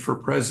candidate for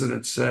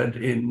president said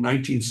in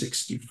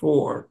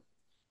 1964,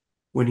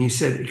 when he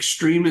said,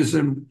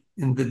 extremism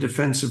in the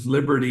defense of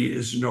liberty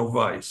is no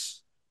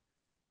vice.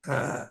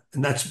 And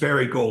that's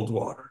Barry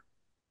Goldwater.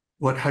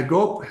 What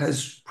Hagop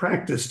has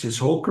practiced his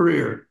whole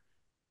career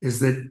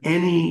is that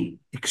any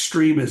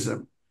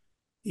extremism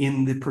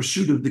in the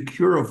pursuit of the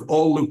cure of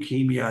all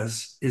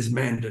leukemias is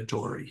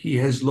mandatory. He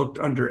has looked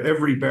under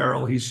every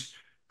barrel. He's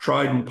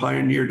tried and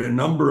pioneered a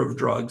number of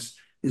drugs.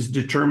 His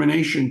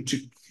determination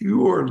to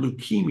cure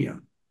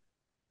leukemia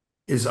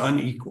is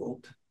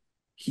unequaled.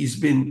 He's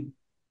been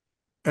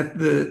at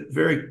the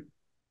very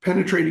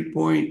penetrating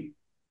point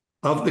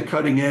of the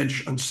cutting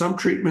edge on some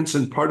treatments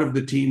and part of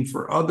the team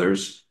for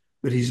others,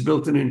 but he's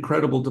built an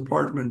incredible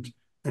department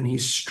and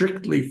he's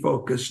strictly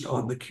focused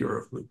on the cure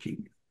of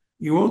leukemia.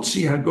 You won't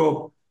see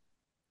Hagop.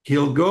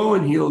 He'll go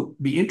and he'll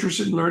be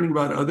interested in learning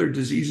about other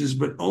diseases,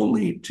 but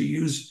only to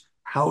use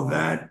how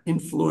that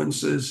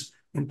influences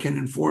and can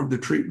inform the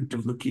treatment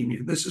of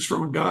leukemia. This is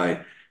from a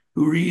guy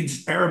who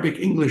reads Arabic,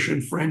 English,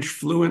 and French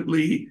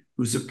fluently,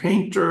 who's a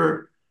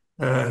painter,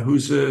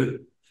 who's an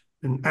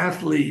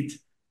athlete,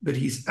 but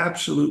he's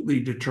absolutely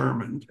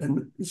determined.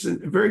 And it's a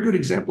very good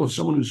example of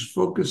someone who's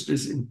focused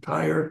his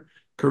entire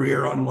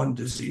career on one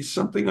disease,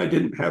 something I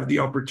didn't have the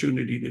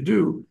opportunity to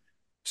do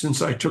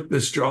since I took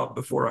this job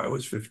before I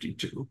was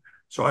 52.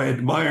 So I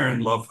admire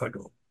and love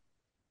Hagop.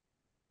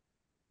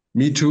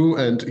 Me too,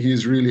 and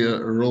he's really a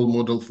role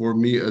model for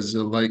me as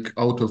a like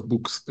out of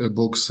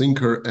box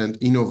thinker and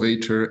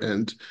innovator.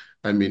 And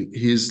I mean,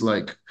 he's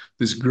like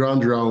these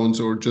grand rounds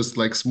or just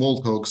like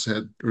small talks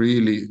had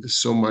really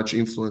so much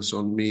influence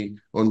on me,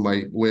 on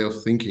my way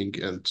of thinking.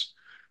 And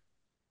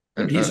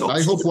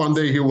I hope one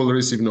day he will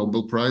receive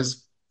Nobel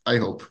Prize. I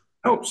hope.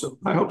 I hope so.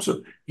 I hope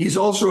so. He's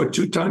also a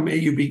two-time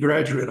AUB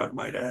graduate, I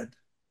might add.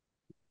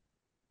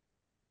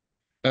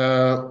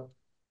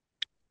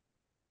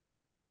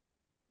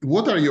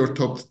 What are your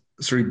top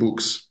 3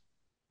 books?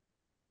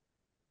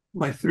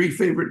 My 3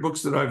 favorite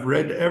books that I've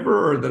read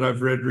ever or that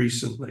I've read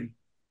recently?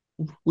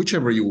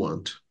 Whichever you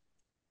want.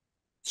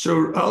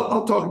 So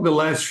I'll talk the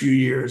last few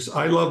years.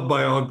 I love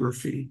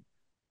biography.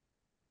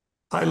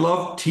 I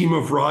love Team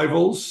of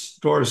Rivals,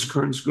 Doris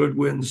Kearns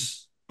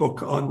Goodwin's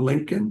book on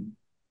Lincoln.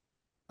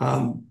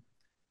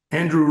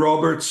 Andrew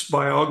Roberts'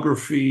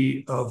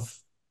 biography of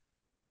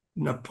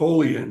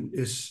Napoleon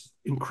is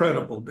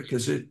incredible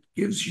because it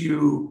gives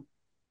you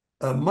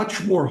a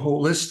much more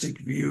holistic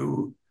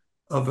view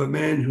of a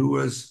man who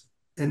was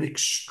an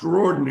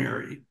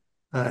extraordinary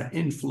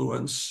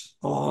influence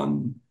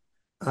on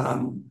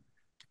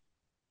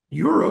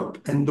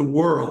Europe and the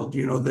world.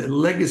 You know, the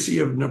legacy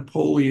of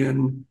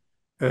Napoleon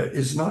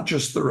is not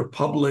just the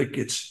Republic,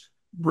 it's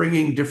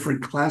bringing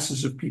different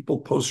classes of people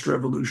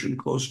post-revolution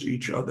close to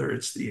each other.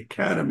 It's the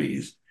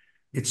academies,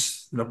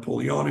 it's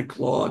Napoleonic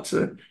law. It's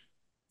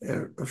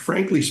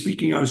frankly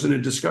speaking, I was in a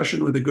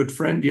discussion with a good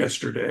friend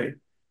yesterday,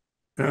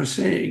 and I was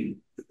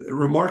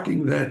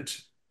remarking that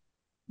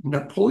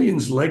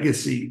Napoleon's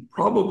legacy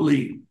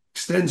probably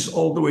extends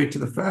all the way to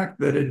the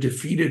fact that a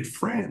defeated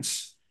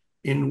France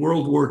in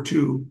World War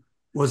II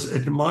was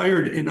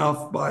admired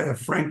enough by a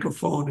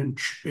Francophone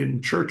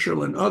in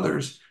Churchill and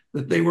others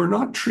that they were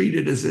not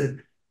treated as a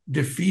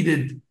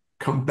defeated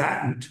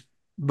combatant,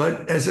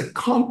 but as a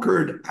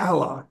conquered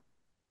ally.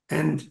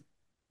 And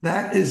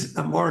that is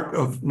a mark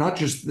of not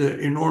just the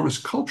enormous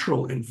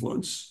cultural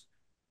influence,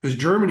 because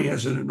Germany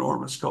has an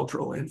enormous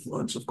cultural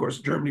influence. Of course,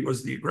 Germany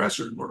was the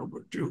aggressor in World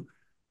War II,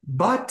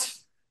 but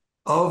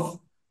of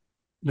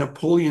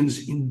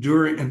Napoleon's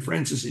enduring and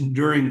France's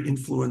enduring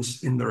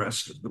influence in the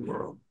rest of the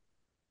world.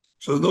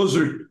 So those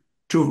are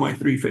 2 of my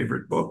 3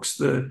 favorite books.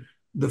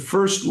 The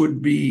first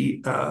would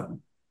be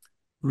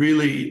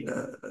really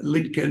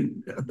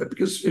Lincoln,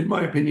 because in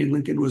my opinion,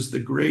 Lincoln was the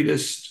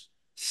greatest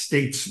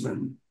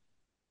statesman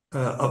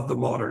of the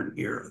modern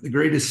era, the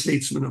greatest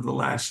statesman of the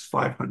last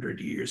 500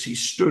 years. He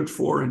stood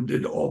for and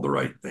did all the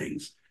right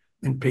things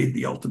and paid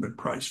the ultimate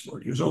price for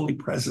it. He was only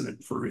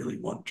president for really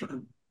one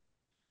term.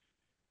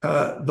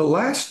 The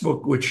last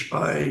book, which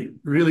I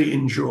really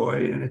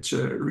enjoy, and it's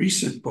a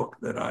recent book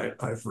that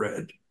I've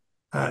read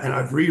and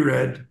I've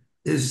reread,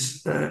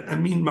 is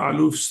Amin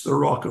Maalouf's The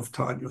Rock of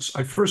Tanyos.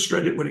 I first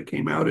read it when it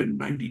came out in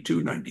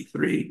 92,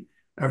 93.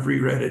 I've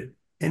reread it.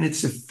 And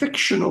it's a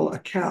fictional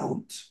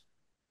account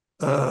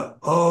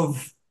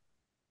of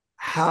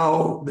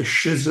how the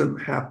schism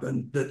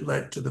happened that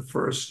led to the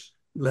first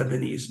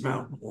Lebanese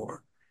Mountain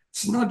War.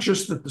 It's not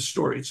just that the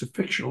story, it's a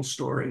fictional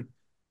story,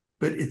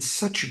 but it's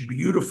such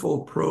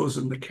beautiful prose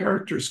and the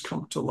characters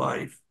come to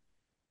life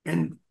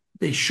and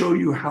they show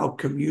you how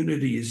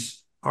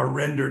communities are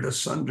rendered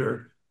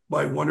asunder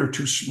by one or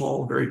two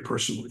small, very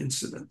personal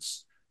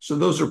incidents. So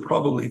those are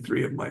probably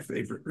three of my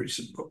favorite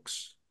recent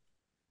books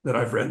that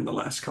I've read in the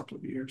last couple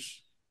of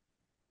years.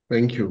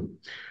 Thank you.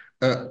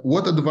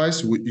 What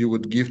advice you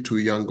would give to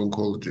young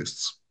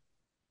oncologists?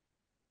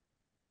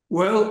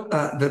 Well,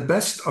 the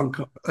best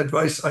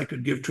advice I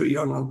could give to a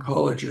young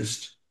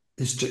oncologist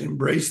is to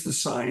embrace the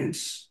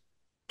science,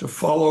 to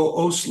follow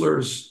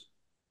Osler's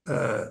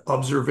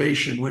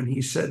observation when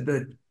he said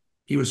that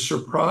he was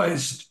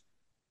surprised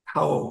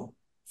how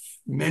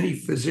many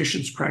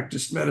physicians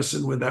practiced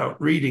medicine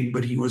without reading,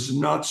 but he was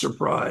not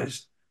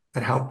surprised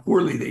at how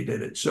poorly they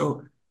did it.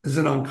 So as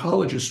an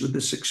oncologist with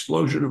this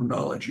explosion of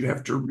knowledge, you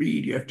have to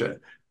read, you have to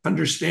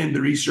understand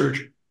the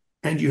research,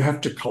 and you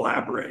have to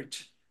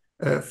collaborate.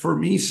 For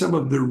me, some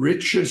of the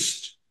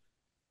richest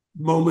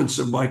moments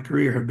of my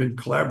career have been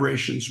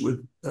collaborations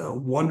with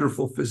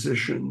wonderful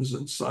physicians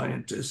and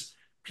scientists,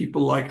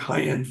 people like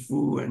Haiyan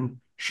Fu and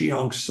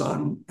Xiang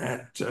Sun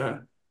at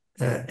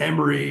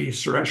Emory,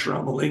 Suresh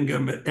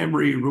Ramalingam at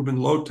Emory, Ruben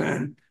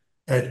Lotan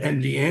at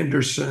MD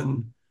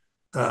Anderson,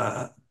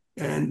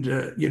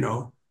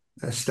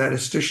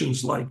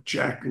 statisticians like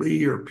Jack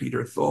Lee or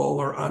Peter Thal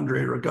or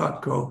Andrei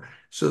Rogatko.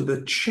 So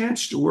the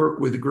chance to work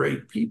with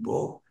great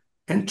people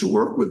and to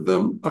work with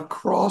them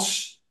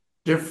across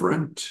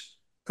different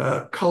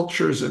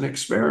cultures and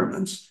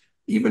experiments,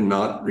 even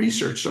not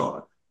research.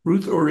 So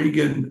Ruth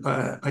O'Regan,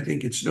 I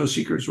think it's no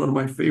secret, is one of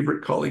my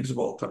favorite colleagues of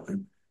all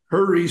time.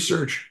 Her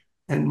research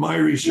and my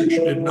research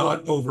did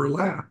not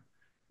overlap,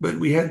 but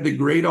we had the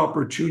great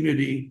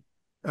opportunity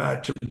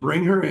to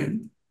bring her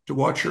in, to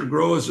watch her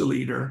grow as a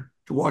leader,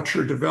 to watch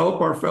her develop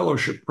our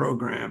fellowship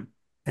program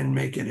and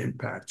make an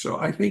impact. So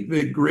I think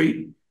the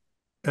great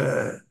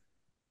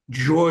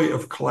joy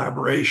of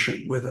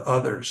collaboration with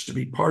others, to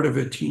be part of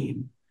a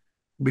team,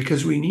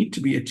 because we need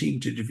to be a team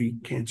to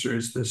defeat cancer,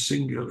 is the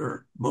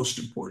singular most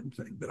important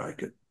thing that I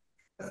could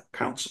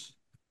counsel.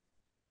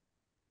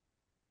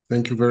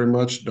 Thank you very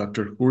much,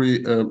 Dr.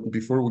 Khuri.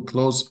 Before we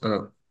close,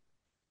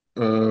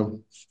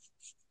 who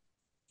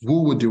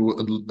would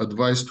you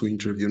advise to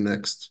interview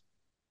next?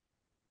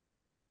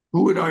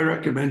 Who would I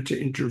recommend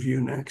to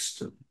interview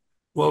next?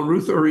 Well,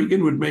 Ruth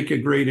O'Regan would make a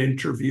great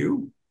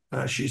interview.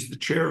 She's the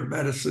chair of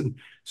medicine,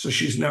 so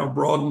she's now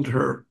broadened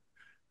her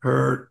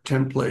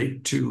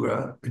template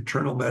to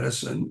internal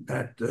medicine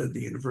at the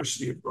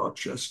University of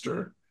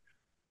Rochester.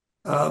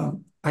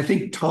 I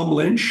think Tom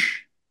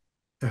Lynch,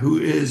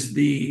 who's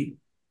the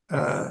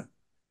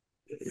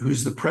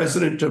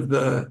president of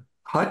the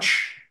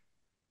Hutch.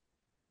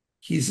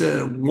 He's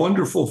a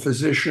wonderful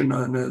physician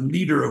and a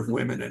leader of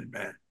women and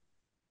men.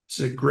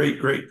 He's a great,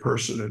 great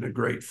person and a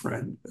great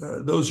friend.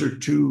 Those are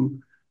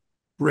two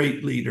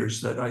great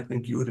leaders that I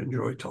think you would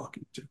enjoy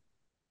talking to.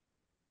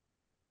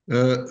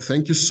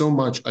 Thank you so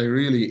much. I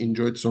really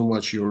enjoyed so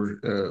much your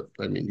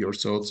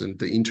thoughts and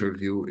the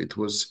interview. It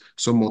was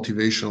so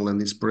motivational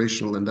and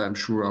inspirational, and I'm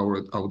sure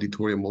our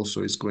auditorium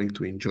also is going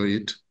to enjoy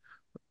it.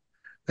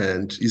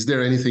 And is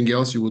there anything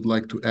else you would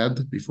like to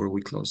add before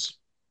we close?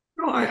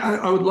 No,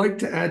 I would like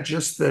to add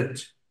just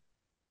that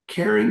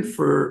caring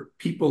for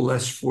people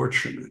less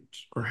fortunate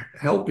or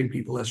helping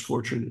people less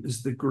fortunate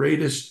is the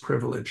greatest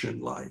privilege in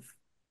life.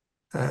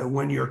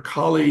 When your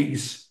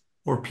colleagues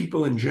or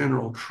people in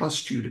general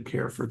trust you to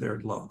care for their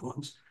loved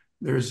ones,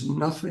 there's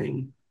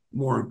nothing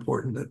more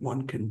important that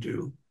one can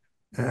do.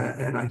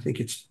 And I think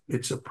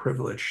it's a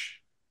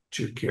privilege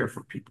to care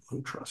for people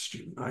who trust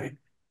you.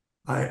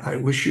 I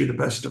wish you the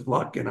best of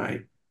luck, and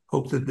I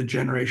hope that the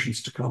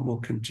generations to come will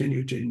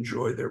continue to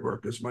enjoy their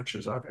work as much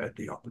as I've had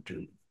the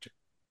opportunity to.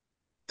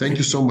 Thank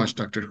you so much,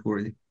 Dr.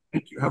 Khuri.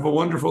 Thank you. Have a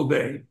wonderful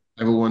day.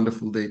 Have a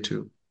wonderful day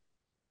too.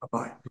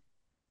 Bye-bye.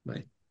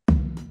 Bye.